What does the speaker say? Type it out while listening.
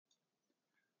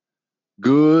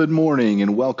Good morning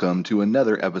and welcome to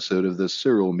another episode of the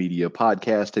Cyril Media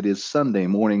Podcast. It is Sunday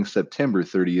morning, September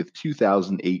 30th,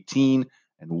 2018,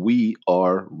 and we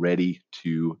are ready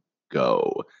to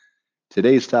go.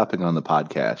 Today's topic on the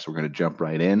podcast, we're going to jump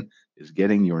right in, is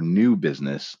getting your new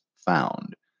business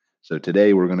found. So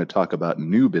today we're going to talk about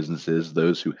new businesses,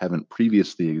 those who haven't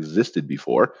previously existed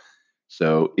before.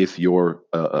 So if you're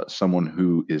someone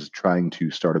who is trying to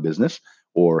start a business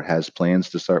or has plans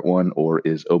to start one or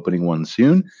is opening one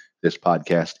soon, this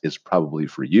podcast is probably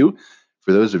for you.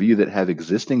 For those of you that have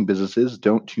existing businesses,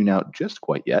 don't tune out just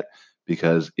quite yet,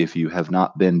 because if you have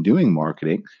not been doing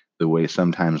marketing the way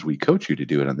sometimes we coach you to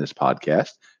do it on this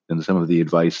podcast, then some of the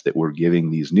advice that we're giving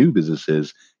these new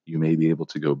businesses, you may be able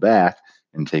to go back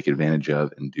and take advantage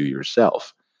of and do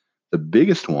yourself. The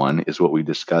biggest one is what we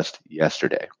discussed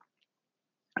yesterday.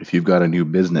 If you've got a new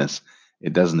business,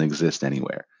 it doesn't exist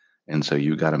anywhere. And so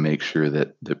you got to make sure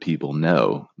that the people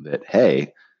know that,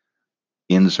 hey,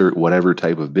 insert whatever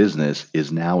type of business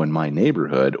is now in my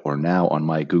neighborhood or now on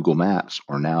my Google Maps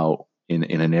or now in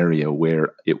an area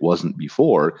where it wasn't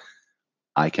before,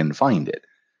 I can find it.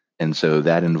 And so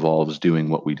that involves doing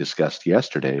what we discussed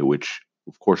yesterday, which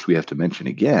of course we have to mention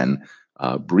again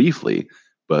briefly,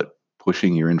 but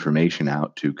pushing your information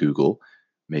out to Google,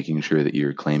 making sure that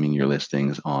you're claiming your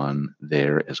listings on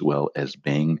there, as well as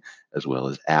Bing, as well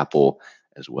as Apple,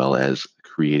 as well as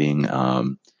creating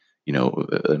an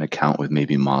account with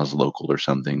maybe Moz Local or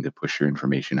something to push your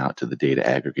information out to the data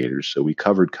aggregators. So we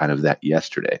covered kind of that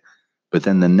yesterday. But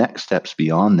then the next steps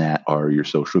beyond that are your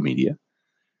social media.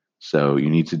 So you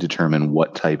need to determine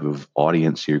what type of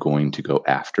audience you're going to go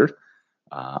after.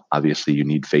 Obviously, you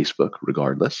need Facebook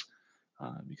regardless,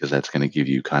 because that's going to give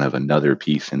you kind of another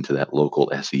piece into that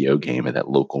local SEO game or that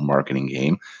local marketing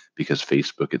game, because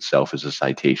Facebook itself is a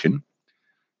citation.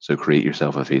 So create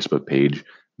yourself a Facebook page.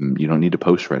 You don't need to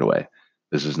post right away.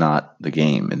 This is not the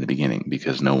game in the beginning,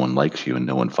 because no one likes you and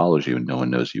no one follows you and no one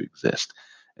knows you exist.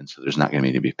 And so there's not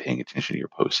going to be paying attention to your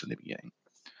posts in the beginning.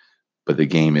 But the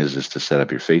game is to set up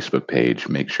your Facebook page,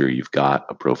 make sure you've got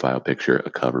a profile picture,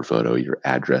 a cover photo, your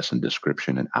address and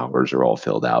description and hours are all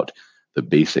filled out. The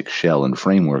basic shell and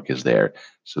framework is there.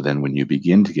 So then when you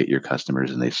begin to get your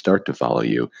customers and they start to follow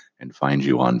you and find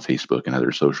you on Facebook and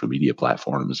other social media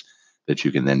platforms, that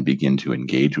you can then begin to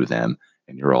engage with them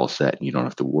and you're all set and you don't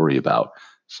have to worry about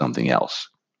something else.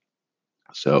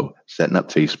 So setting up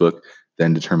Facebook,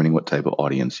 then determining what type of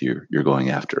audience you're going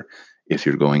after. If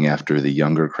you're going after the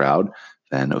younger crowd,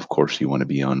 then of course you want to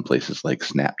be on places like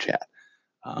Snapchat.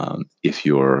 If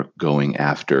you're going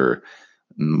after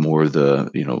more the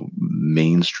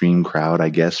mainstream crowd, I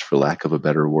guess, for lack of a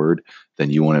better word, then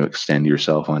you want to extend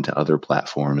yourself onto other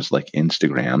platforms like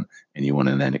Instagram, and you want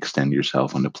to then extend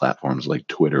yourself onto platforms like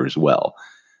Twitter as well.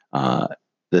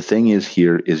 The thing is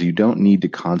here is you don't need to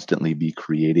constantly be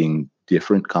creating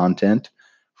different content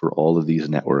for all of these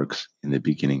networks in the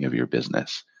beginning of your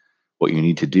business. What you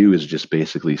need to do is just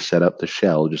basically set up the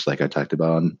shell, just like I talked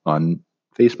about on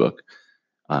Facebook,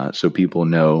 so people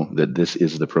know that this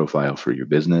is the profile for your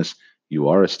business. You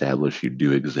are established, you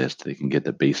do exist. They can get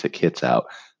the basic hits out,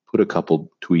 put a couple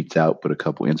tweets out, put a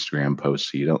couple Instagram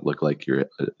posts so you don't look like you're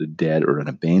a dead or an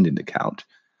abandoned account.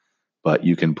 But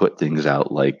you can put things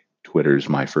out like Twitter's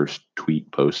my first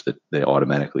tweet post that they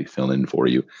automatically fill in for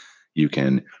you. You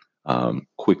can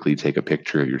quickly take a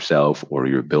picture of yourself or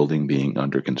your building being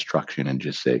under construction and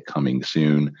just say coming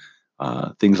soon,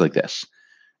 things like this.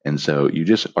 And so you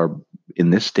just are in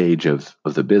this stage of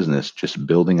the business, just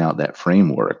building out that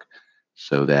framework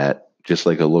so that just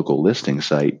like a local listing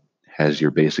site has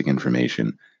your basic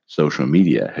information, social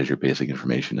media has your basic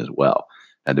information as well.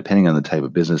 Now, depending on the type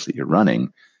of business that you're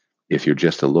running, if you're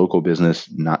just a local business,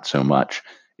 not so much.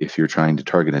 If you're trying to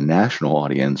target a national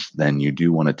audience, then you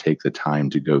do want to take the time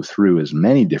to go through as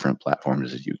many different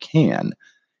platforms as you can,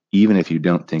 even if you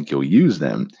don't think you'll use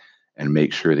them, and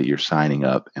make sure that you're signing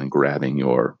up and grabbing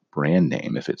your brand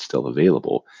name if it's still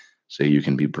available, so you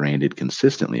can be branded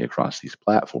consistently across these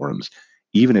platforms,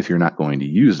 even if you're not going to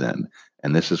use them.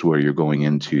 And this is where you're going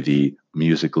into the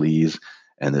Musical.lys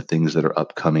and the things that are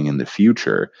upcoming in the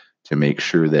future to make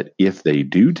sure that if they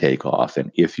do take off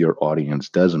and if your audience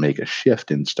does make a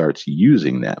shift and starts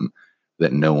using them,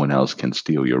 that no one else can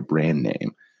steal your brand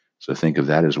name. So think of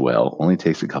that as well. Only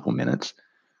takes a couple minutes.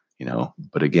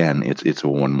 But again, it's a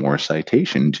one more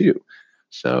citation too.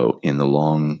 So in the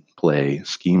long play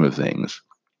scheme of things,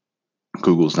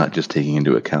 Google's not just taking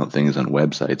into account things on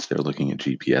websites, they're looking at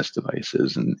GPS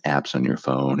devices and apps on your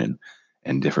phone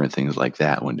and different things like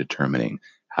that when determining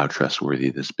how trustworthy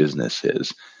this business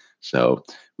is. So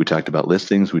we talked about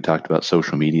listings, we talked about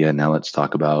social media. Now let's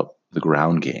talk about the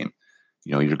ground game.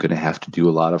 You're going to have to do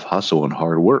a lot of hustle and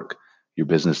hard work. Your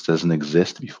business doesn't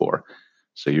exist before.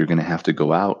 So you're going to have to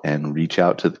go out and reach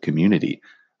out to the community.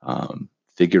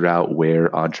 Figure out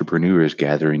where entrepreneurs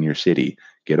gather in your city.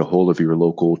 Get a hold of your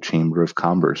local chamber of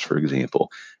commerce, for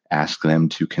example. Ask them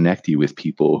to connect you with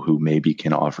people who maybe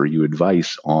can offer you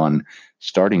advice on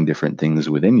starting different things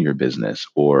within your business,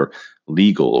 or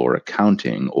legal or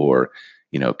accounting, or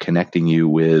connecting you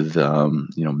with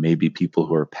maybe people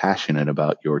who are passionate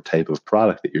about your type of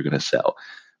product that you're going to sell,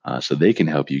 so they can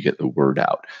help you get the word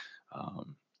out.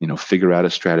 Figure out a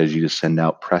strategy to send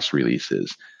out press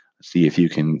releases. See if you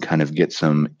can kind of get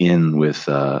some in with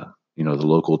the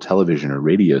local television or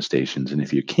radio stations, and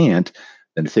if you can't,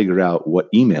 then figure out what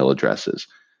email addresses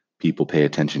people pay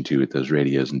attention to at those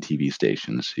radios and TV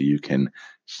stations, so you can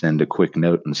send a quick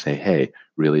note and say, hey,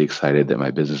 really excited that my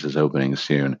business is opening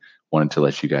soon. Wanted to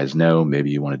let you guys know.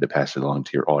 Maybe you wanted to pass it along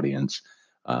to your audience.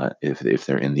 If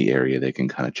they're in the area, they can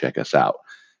kind of check us out.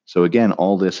 So again,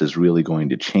 all this is really going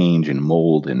to change and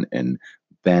mold and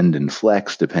bend and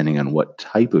flex depending on what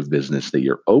type of business that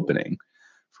you're opening.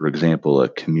 For example, a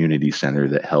community center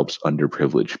that helps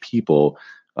underprivileged people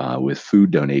with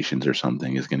food donations or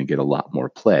something is going to get a lot more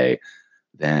play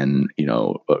than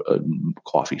a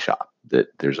coffee shop that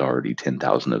there's already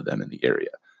 10,000 of them in the area.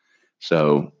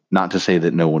 So not to say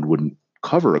that no one wouldn't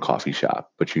cover a coffee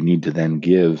shop, but you need to then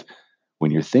give,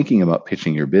 when you're thinking about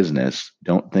pitching your business,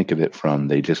 don't think of it from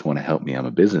they just want to help me, I'm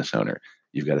a business owner.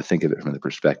 You've got to think of it from the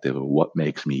perspective of what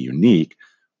makes me unique,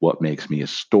 what makes me a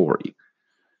story.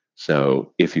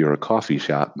 So if you're a coffee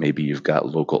shop, maybe you've got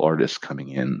local artists coming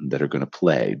in that are going to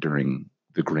play during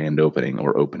the grand opening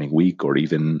or opening week or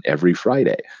even every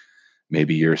Friday.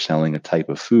 Maybe you're selling a type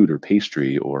of food or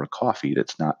pastry or a coffee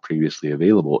that's not previously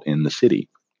available in the city.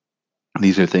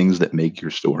 These are things that make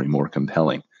your story more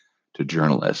compelling to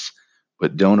journalists,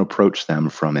 but don't approach them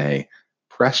from a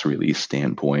press release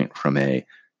standpoint, from a,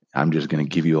 I'm just going to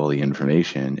give you all the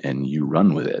information and you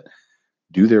run with it.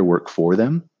 Do their work for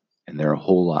them, and they're a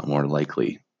whole lot more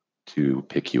likely to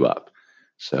pick you up.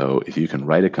 So if you can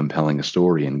write a compelling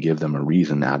story and give them a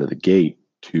reason out of the gate,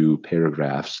 2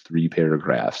 paragraphs, 3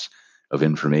 paragraphs of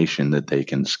information that they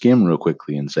can skim real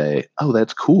quickly and say, oh,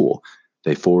 that's cool.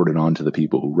 They forward it on to the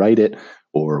people who write it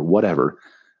or whatever.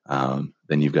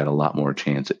 Then you've got a lot more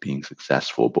chance at being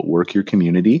successful. But work your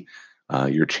community.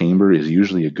 Your chamber is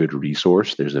usually a good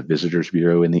resource. There's a visitors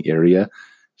bureau in the area.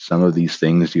 Some of these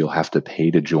things you'll have to pay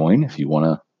to join if you want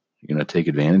to, take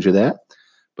advantage of that.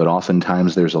 But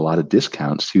oftentimes there's a lot of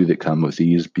discounts too that come with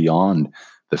these beyond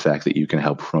the fact that you can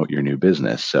help promote your new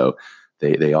business. So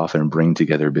they often bring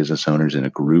together business owners in a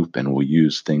group and will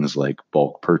use things like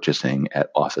bulk purchasing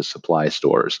at office supply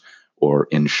stores or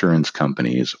insurance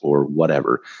companies or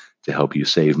whatever to help you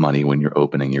save money when you're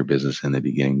opening your business in the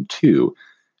beginning too.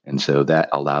 And so that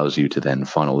allows you to then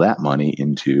funnel that money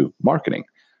into marketing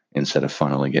instead of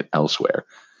funneling it elsewhere.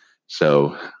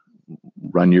 So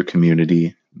run your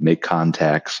community, make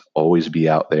contacts, always be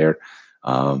out there.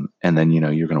 And then,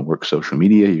 you're going to work social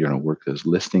media, you're going to work those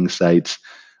listing sites,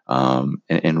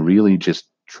 and really just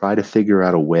try to figure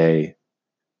out a way,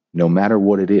 no matter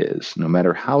what it is, no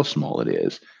matter how small it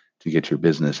is, to get your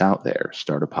business out there.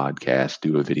 Start a podcast,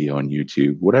 do a video on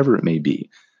YouTube, whatever it may be.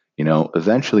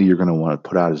 Eventually you're going to want to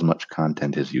put out as much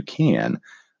content as you can,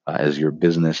 as your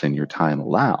business and your time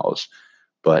allows.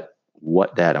 But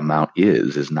what that amount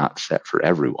is not set for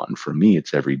everyone. For me,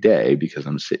 it's every day because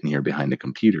I'm sitting here behind a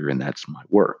computer and that's my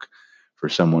work. For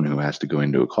someone who has to go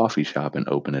into a coffee shop and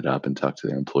open it up and talk to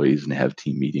their employees and have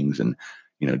team meetings and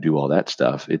do all that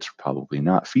stuff, it's probably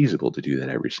not feasible to do that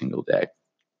every single day.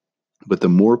 But the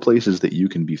more places that you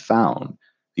can be found,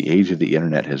 the age of the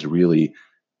internet has really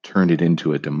turned it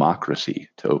into a democracy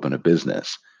to open a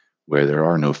business where there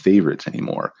are no favorites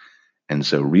anymore. And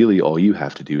so really all you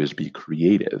have to do is be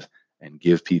creative and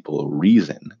give people a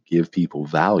reason, give people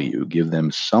value, give them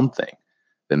something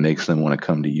that makes them want to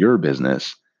come to your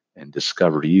business and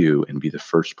discover you and be the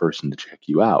first person to check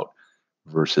you out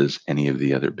versus any of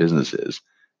the other businesses.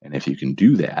 And if you can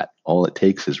do that, all it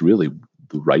takes is really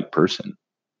the right person.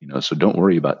 So don't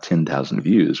worry about 10,000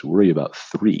 views, worry about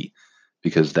 3,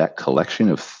 because that collection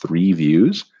of 3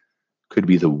 views could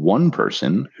be the one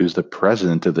person who's the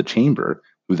president of the chamber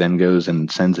who then goes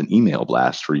and sends an email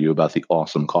blast for you about the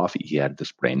awesome coffee he had at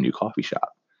this brand new coffee shop.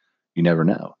 You never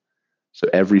know. So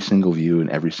every single view and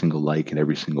every single like and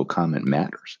every single comment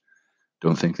matters.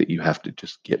 Don't think that you have to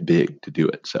just get big to do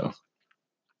it. So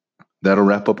that'll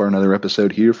wrap up our another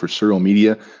episode here for Surreal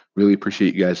Media. Really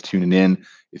appreciate you guys tuning in.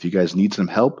 If you guys need some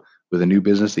help with a new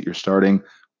business that you're starting,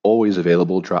 always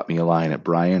available. Drop me a line at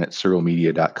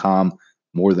brian@surrealmedia.com.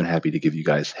 more than happy to give you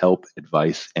guys help,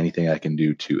 advice, anything I can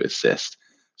do to assist.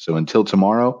 So until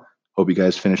tomorrow, hope you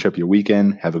guys finish up your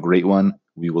weekend. Have a great one.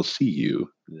 We will see you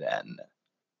then.